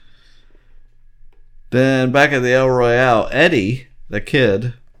bed. Then back at the El Royale, Eddie, the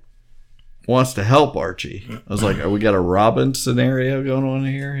kid, wants to help Archie. I was like, we got a Robin scenario going on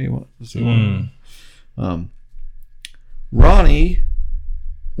here? Ronnie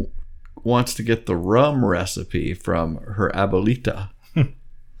wants to get the rum recipe from her abuelita,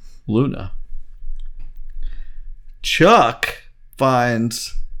 Luna. Chuck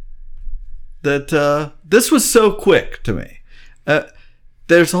finds that this was so quick to me.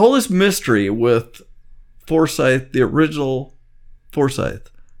 There's all this mystery with Forsyth, the original Forsyth,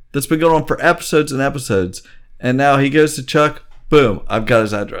 that's been going on for episodes and episodes, and now he goes to Chuck. Boom! I've got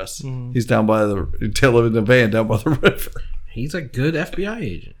his address. He's down by living in the van down by the river. He's a good FBI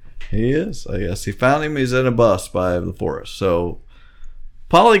agent. He is. I guess he found him. He's in a bus by the forest. So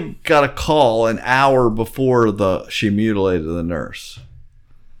Polly got a call an hour before she mutilated the nurse,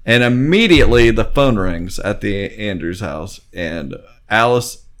 and immediately the phone rings at the Andrews house, and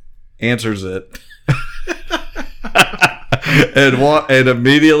Alice answers it. and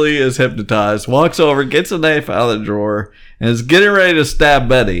immediately is hypnotized, walks over, gets a knife out of the drawer, and is getting ready to stab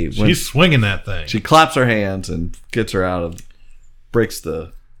Betty. When she's swinging that thing. She claps her hands and gets her out of, breaks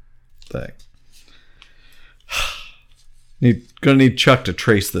the thing. Gonna need Chuck to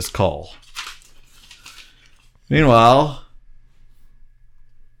trace this call. Meanwhile,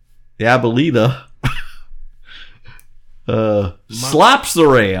 the Abuelita slaps the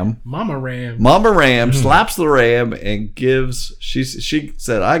ram. Mama Ram slaps the ram and gives. She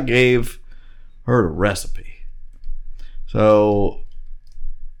said, I gave her the recipe. So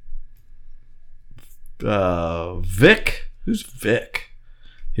Vic, who's Vic?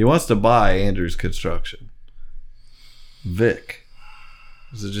 He wants to buy Andrew's construction. Vic,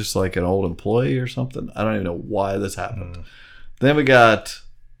 is it just like an old employee or something? I don't even know why this happened. Then we got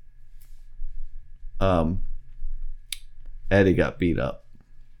Eddie got beat up.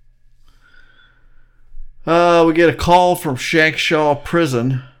 We get a call from Shankshaw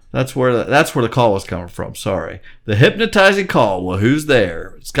Prison. That's where the call was coming from. Sorry, the hypnotizing call. Well, who's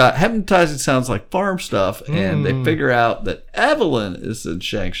there? It's got hypnotizing sounds like farm stuff, and they figure out that Evelyn is in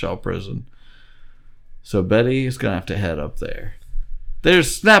Shankshaw Prison. So Betty is gonna have to head up there. They're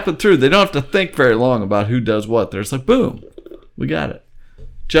snapping through. They don't have to think very long about who does what. They're just like, boom, we got it.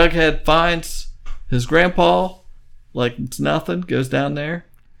 Jughead finds his grandpa like it's nothing. Goes down there.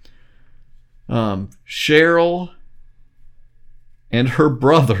 Cheryl and her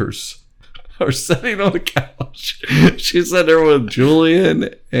brothers are sitting on the couch. She's sitting there with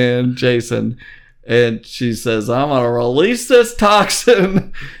Julian and Jason, and she says, I'm going to release this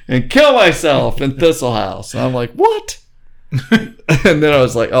toxin and kill myself in Thistle House. And I'm like, what? And then I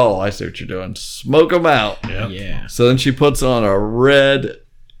was like, oh, I see what you're doing. Smoke them out. Yeah. So then she puts on a red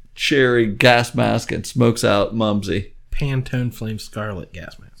cherry gas mask and smokes out Mumsy. Pantone Flame Scarlet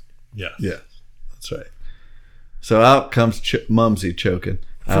gas mask. Yeah. That's right. So out comes Mumsy choking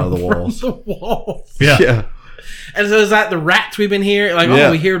out of the walls. From the walls. Yeah. And so is that the rats we've been hearing? Like,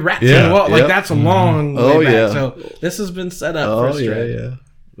 Yeah. we heard rats in the wall. Like, that's a long way back. yeah. So this has been set up for a straight. yeah.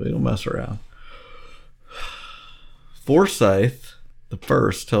 We don't mess around. Forsyth, the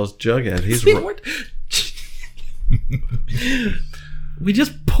first, tells Jughead he's We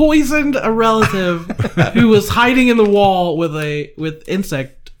just poisoned a relative who was hiding in the wall with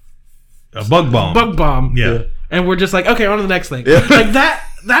insect. A bug bomb. Bug bomb. Yeah. And we're just like, okay, on to the next thing. Like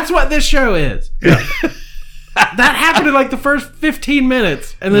that's what this show is. Yeah. That happened in like the first 15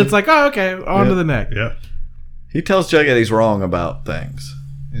 minutes. And then it's like, oh, okay, on to the next. Yeah. He tells Jughead he's wrong about things.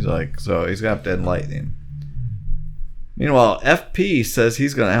 He's like, so he's going to have to enlighten him. Meanwhile, FP says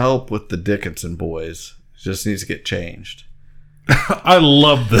he's going to help with the Dickinson boys. He just needs to get changed. I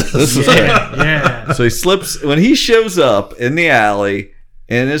love this. Yeah. So he slips, when he shows up in the alley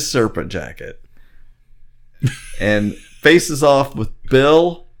in his serpent jacket and faces off with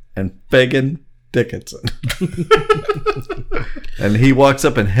Bill and Fagin Dickinson. And he walks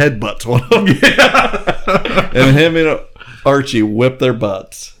up and headbutts one of them. And him and Archie whip their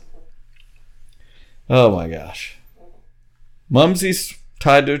butts. Oh my gosh. Mumsy's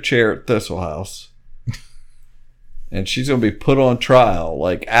tied to a chair at Thistle House. And she's going to be put on trial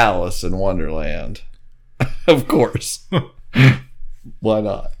like Alice in Wonderland. Of course. Why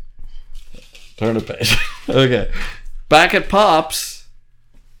not? Turn the page. Okay. Back at Pop's,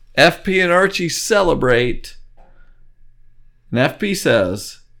 FP and Archie celebrate. And FP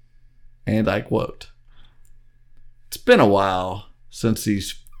says, and I quote, "It's been a while since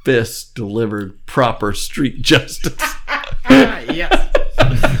these fists delivered proper street justice." Yes.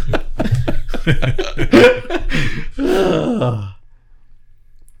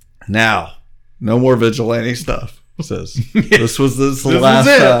 Now, no more vigilante stuff. Says this was the last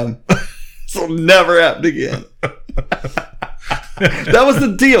time. This will never happen again. That was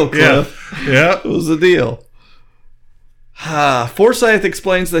the deal, Cliff. Yeah. It was the deal. Forsyth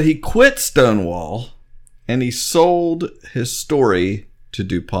explains that he quit Stonewall and he sold his story to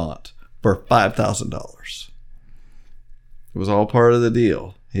DuPont for $5,000. It was all part of the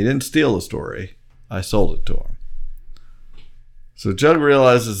deal. He didn't steal the story. I sold it to him. So Jug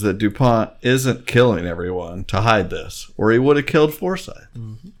realizes that DuPont isn't killing everyone to hide this, or he would have killed Forsyth.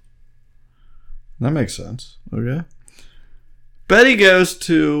 Mm-hmm. That makes sense. Okay. Betty goes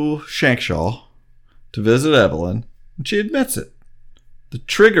to Shankshaw to visit Evelyn, and she admits it. The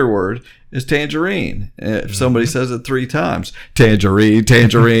trigger word is tangerine. If somebody says it 3 times, tangerine,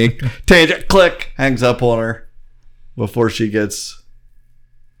 tangerine, click, hangs up on her before she gets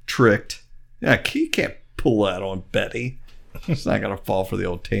tricked. Yeah, you can't pull that on Betty. She's not going to fall for the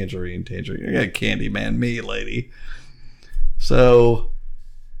old tangerine. You got Candyman me, lady. So,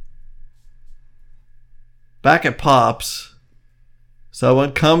 back at Pops,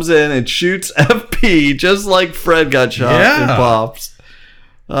 someone comes in and shoots FP just like Fred got shot in Pops.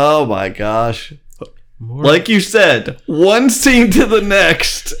 Oh my gosh. Like you said, one scene to the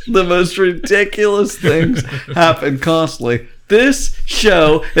next, the most ridiculous things happen constantly. This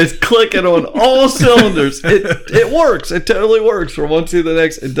show is clicking on all cylinders. It works. It totally works from one scene to the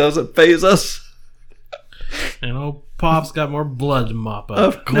next. It doesn't phase us. And old Pop's got more blood to mop up.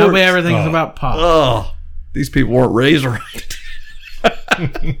 Of course. Nobody ever thinks about Pop. Oh, these people weren't raised right.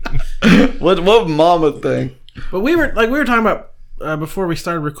 What would Mama think? But we were talking about before we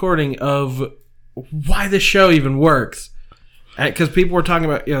started recording of why this show even works, because people were talking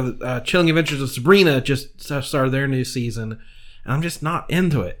about Chilling Adventures of Sabrina just started their new season, and I'm just not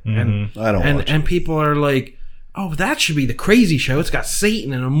into it. And I don't watch and people are like, oh, that should be the crazy show. It's got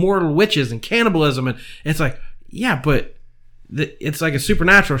Satan and immortal witches and cannibalism, and it's like, yeah, but it's like a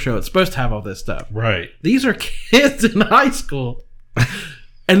supernatural show. It's supposed to have all this stuff. Right. These are kids in high school,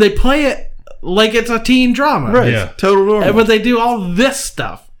 and they play it like it's a teen drama. Right. Yeah. Total normal. But they do all this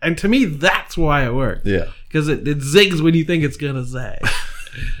stuff. And to me, that's why it works. Yeah. Because it zigs when you think it's going to zag.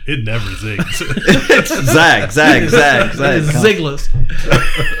 It never zigs. It's zag. It's zigless.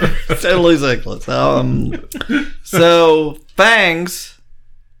 Totally zigless. So, Fangs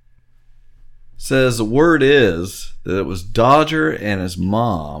says the word is that it was Dodger and his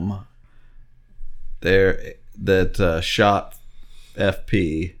mom there that shot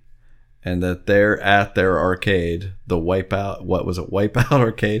FP. And that they're at their arcade, the Wipeout. What was it? Wipeout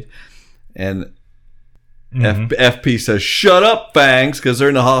arcade. And FP says, "Shut up, Fangs," because they're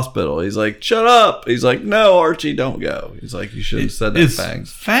in the hospital. He's like, "Shut up." He's like, "No, Archie, don't go." He's like, "You should have said that,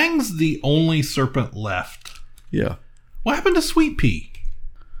 Fangs." Fangs the only serpent left? Yeah. What happened to Sweet Pea?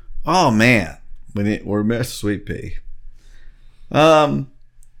 Oh man, we're missing Sweet Pea. So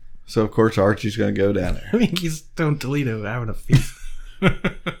of course Archie's going to go down there. I think he's still in Toledo having a feast.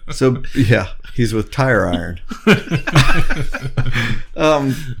 So yeah, he's with Tire Iron.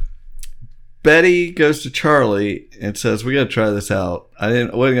 Betty goes to Charlie and says, "We got to try this out.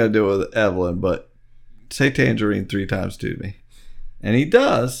 Wasn't gonna do it with Evelyn, but say tangerine 3 times to me." And he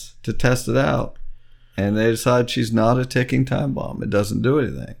does to test it out. And they decide she's not a ticking time bomb. It doesn't do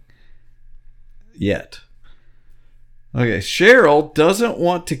anything yet. Okay, Cheryl doesn't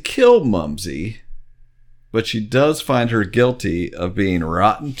want to kill Mumsy, but she does find her guilty of being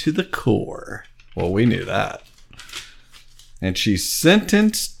rotten to the core. Well, we knew that. And she's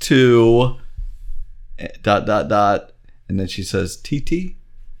sentenced to ... And then she says, "TT,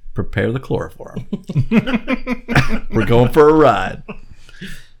 prepare the chloroform. We're going for a ride.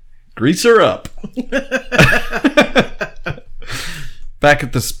 Grease her up." Back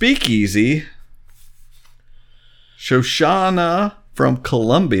at the speakeasy, Shoshana from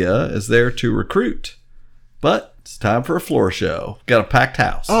Columbia is there to recruit. But it's time for a floor show. Got a packed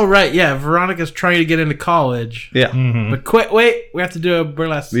house. Oh, right. Yeah. Veronica's trying to get into college. Yeah. But wait. We have to do a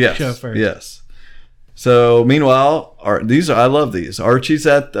burlesque show first. Yes. So, meanwhile, I love these. Archie's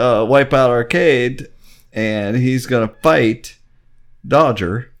at Wipeout Arcade, and he's going to fight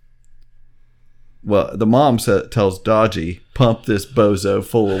Dodger. Well, the mom tells Dodgy, "Pump this bozo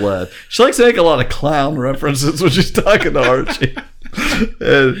full of lead." She likes to make a lot of clown references when she's talking to Archie.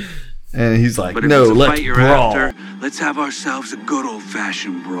 And he's like, "But if "No, it's a let's fight you're brawl." after, let's have ourselves a good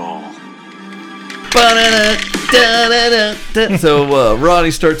old-fashioned brawl. So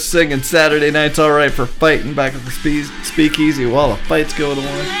Ronnie starts singing "Saturday Night's Alright for Fighting" back at the speakeasy while the fight's going on.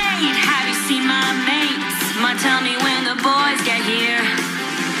 Have you seen my mates? Tell me when the boys get here.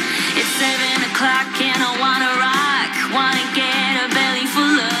 It's 7 o'clock and I wanna rock. Wanna get a belly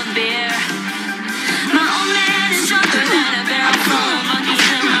full of beer. My old man is drunker than a barrel full of monkeys,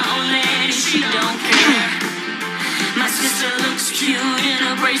 and my old lady, she don't care. My sister looks cute in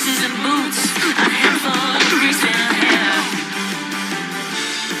her braces and boots. A handful of grease in her hair.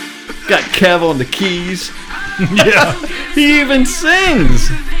 Got Kev on the keys. Yeah. He even sings.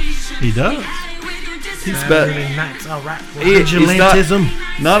 He does. He's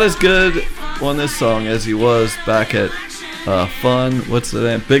not as good on this song as he was back at Fun. What's the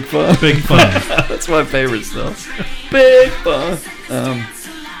name? Big Fun? Big Fun. That's my favorite stuff. Big Fun.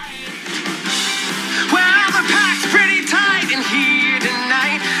 Well, the pack's pretty tight in here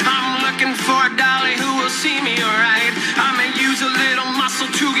tonight. I'm looking for a dolly who will see me right. I may use a little muscle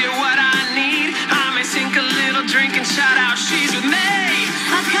to get what I need. I may sink a little drink and shout out, "She's with me."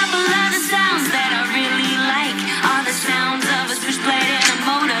 A couple of the sounds that I really like are the sounds of a switchblade and a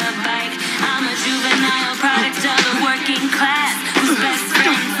motorbike. I'm a juvenile product of the working class whose best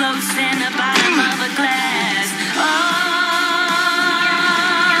friend floats in the bottom of a glass. Oh,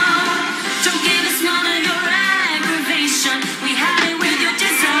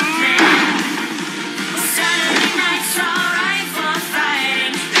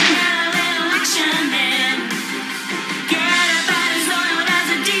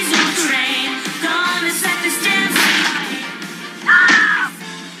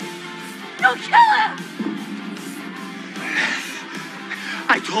 I'll kill him!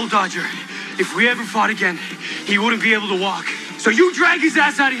 I told Dodger if we ever fought again, he wouldn't be able to walk. So you drag his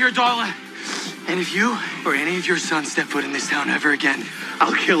ass out of here, Darla. And if you or any of your sons step foot in this town ever again,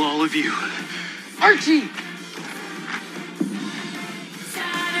 I'll kill all of you. Archie!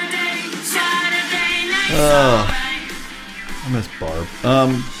 I miss Barb.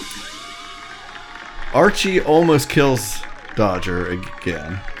 Archie almost kills Dodger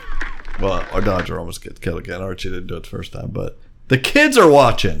again. Well, our Dodger almost gets killed again. Archie didn't do it the first time, but the kids are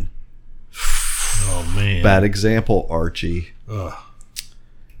watching. Oh, man. Bad example, Archie. Ugh.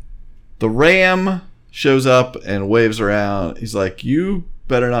 The Ram shows up and waves around. He's like, you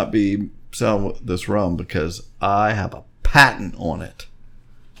better not be selling this rum because I have a patent on it.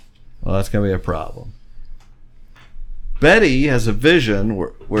 Well, that's going to be a problem. Betty has a vision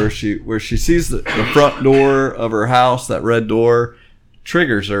where she sees the front door of her house, that red door,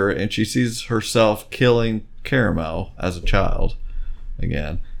 triggers her, and she sees herself killing Caramel as a child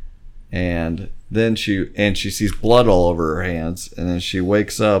again. And then she sees blood all over her hands, and then she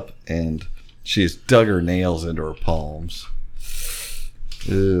wakes up and she's dug her nails into her palms.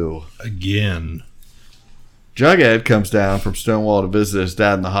 Ew. Again. Jughead comes down from Stonewall to visit his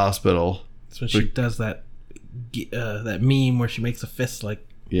dad in the hospital. So she does that meme where she makes a fist like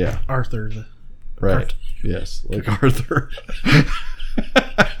Arthur. Right. Arthur. Yes, like Arthur.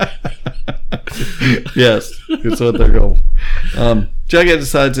 Yes, that's what they're going for. Jughead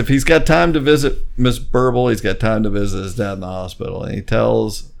decides if he's got time to visit Miss Burble, he's got time to visit his dad in the hospital. And he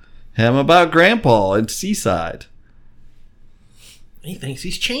tells him about Grandpa in Seaside. He thinks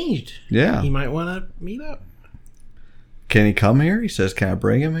he's changed. Yeah. He might want to meet up. Can he come here? He says, can I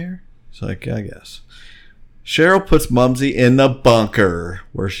bring him here? He's like, I guess. Cheryl puts Mumsy in the bunker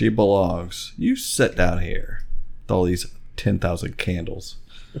where she belongs. You sit down here with all these 10,000 candles.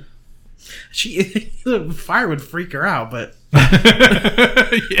 The fire would freak her out, but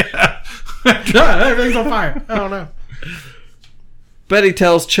yeah, everything's on fire. I don't know. Betty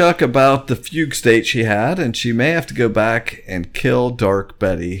tells Chuck about the fugue state she had, and she may have to go back and kill Dark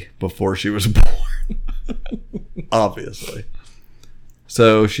Betty before she was born. Obviously.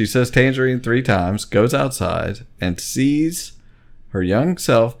 So she says Tangerine 3 times, goes outside, and sees her young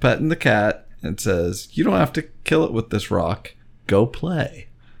self petting the cat and says, you don't have to kill it with this rock. Go play.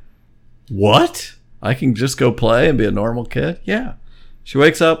 What? I can just go play and be a normal kid? Yeah. She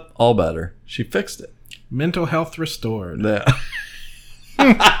wakes up, all better. She fixed it. Mental health restored. Yeah.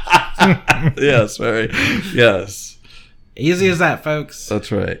 Yes, very. Yes. Easy as that, folks.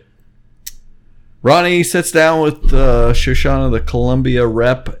 That's right. Ronnie sits down with Shoshana, the Columbia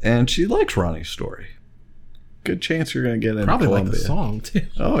rep, and she likes Ronnie's story. Good chance you're going to get into Probably Columbia. like the song, too.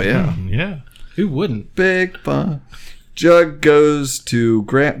 Oh, yeah. Yeah. Who wouldn't? Big fun. Jug goes to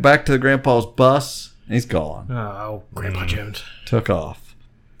back to Grandpa's bus, and he's gone. Oh, Grandpa Jones. Took off.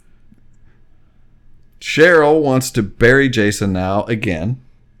 Cheryl wants to bury Jason now again.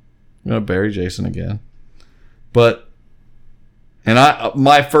 I'm going to bury Jason again. But... And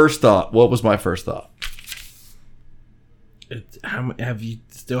my first thought, what was my first thought? Have you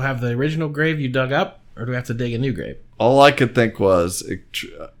still have the original grave you dug up, or do we have to dig a new grave? All I could think was,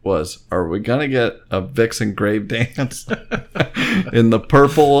 are we going to get a Vixen grave dance in the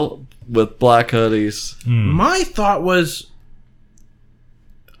purple with black hoodies? My thought was,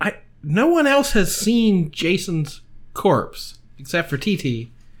 no one else has seen Jason's corpse except for TT.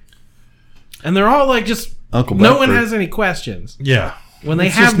 And they're all like just... Uncle no Bedford. one has any questions. Yeah. When they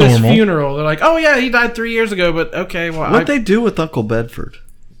It's have just this normal. funeral, they're like, oh yeah, he died 3 years ago, but okay, well... What'd they do with Uncle Bedford?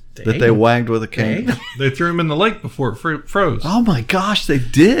 That they wanged with a cane? They threw him in the lake before it froze. Oh my gosh, they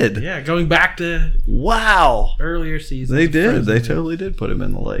did. Yeah, going back to... Wow. Earlier seasons. They of did. Frozen. They totally did put him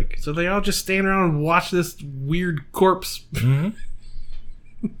in the lake. So they all just stand around and watch this weird corpse. Mm-hmm.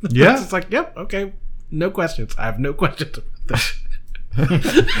 Yeah. It's like, yep, okay, no questions. I have no questions about this.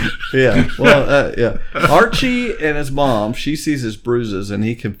 Yeah. Well, yeah. Archie and his mom, she sees his bruises and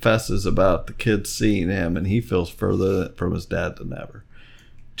he confesses about the kids seeing him, and he feels further from his dad than ever.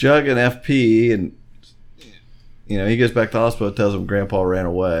 Jug and FP, and he goes back to the hospital, tells him Grandpa ran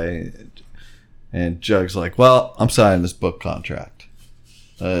away, and Jug's like, well, I'm signing this book contract.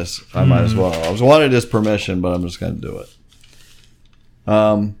 I might as well. I was wanted his permission, but I'm just going to do it.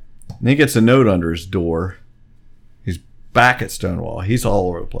 And he gets a note under his door. He's back at Stonewall. He's all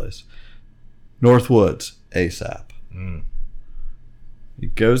over the place. North Woods, ASAP. He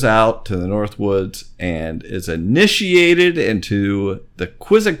goes out to the North Woods and is initiated into the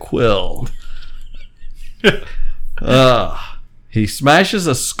Quizziquil. He smashes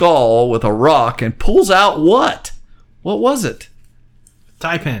a skull with a rock and pulls out what? What was it?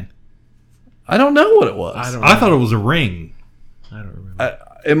 Taipan. I don't know what it was. I thought it was a ring. I don't remember.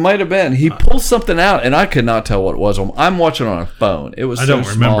 It might have been. He pulled something out, and I could not tell what it was. I'm watching on a phone. It was. I don't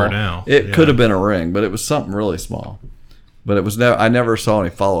remember now. It could have been a ring, but it was something really small. But it was I never saw any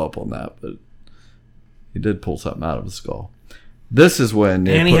follow up on that. But he did pull something out of his skull. This is when,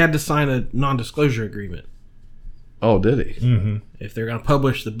 and he had to sign a non-disclosure agreement. Oh, did he? Mm-hmm. If they're going to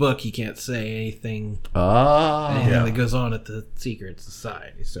publish the book, he can't say anything. Anything that goes on at the secret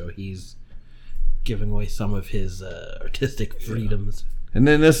society. So he's giving away some of his artistic freedoms. And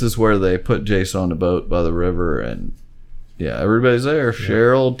then this is where they put Jason on the boat by the river, and everybody's there. Yeah.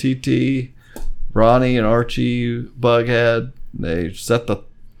 Cheryl, TT, Ronnie, and Archie, Bughead. They set the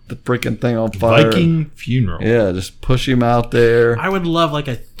freaking thing on fire. Viking funeral. Yeah, just push him out there. I would love like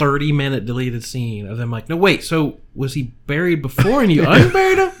a 30-minute deleted scene of them like, no, wait, so was he buried before and you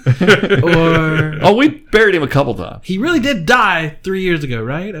unburied him? Or we buried him a couple times. He really did die 3 years ago,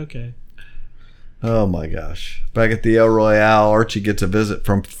 right? Okay. Oh my gosh. Back at the El Royale, Archie gets a visit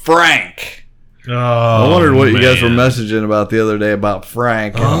from Frank. Oh, I wondered what you guys were messaging about the other day about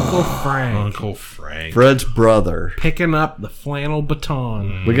Frank. Uncle Frank. Uncle Frank. Fred's brother. Picking up the flannel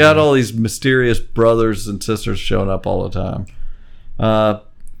baton. We got all these mysterious brothers and sisters showing up all the time.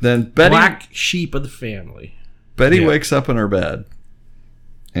 Then Betty... Black sheep of the family. Betty wakes up in her bed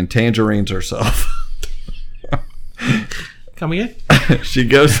and tangerines herself. Come again? She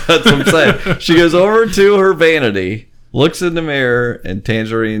goes, that's what I'm saying. She goes over to her vanity, looks in the mirror, and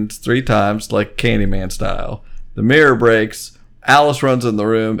tangerines 3 times like Candyman style. The mirror breaks. Alice runs in the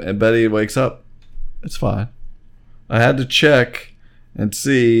room, and Betty wakes up. It's fine. I had to check and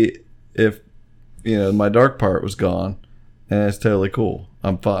see if, my dark part was gone, and it's totally cool.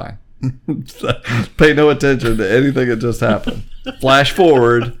 I'm fine. Pay no attention to anything that just happened. Flash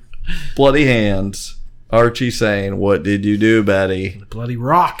forward, bloody hands. Archie saying, "What did you do, Betty?" The bloody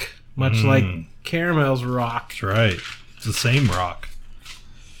rock. Much like Caramel's rock. That's right. It's the same rock.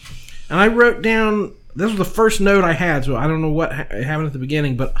 And I wrote down, this was the first note I had, so I don't know what happened at the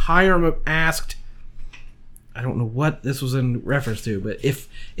beginning, but Hiram asked, I don't know what this was in reference to, but if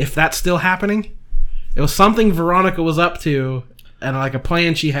that's still happening, it was something Veronica was up to, and like a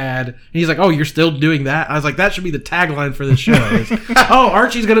plan she had. And he's like, "Oh, you're still doing that?" I was like, that should be the tagline for this show. Oh,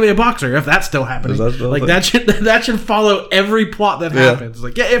 Archie's going to be a boxer if that's still happening. That should follow every plot that happens.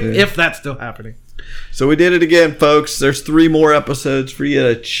 Like, if that's still happening. So we did it again, folks. There's 3 more episodes for you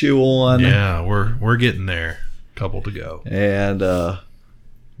to chew on. Yeah, we're getting there. Couple to go, and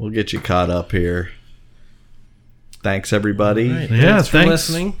we'll get you caught up here. Thanks, everybody. Right. Thanks for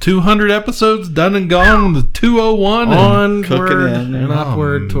listening. 200 episodes done and gone. The 201 onward and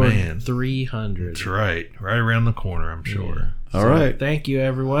upward toward 300. That's right. Right around the corner, I'm sure. All right. Thank you,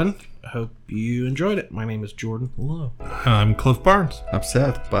 everyone. I hope you enjoyed it. My name is Jordan Lowe. I'm Cliff Barnes. I'm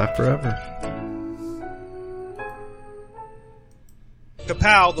Seth. Bye forever.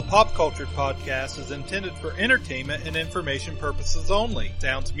 Kapow, the Pop Culture Podcast, is intended for entertainment and information purposes only.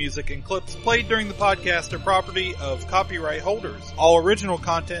 Sounds, music, and clips played during the podcast are property of copyright holders. All original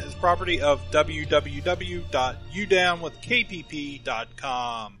content is property of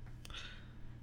www.udownwithkpp.com.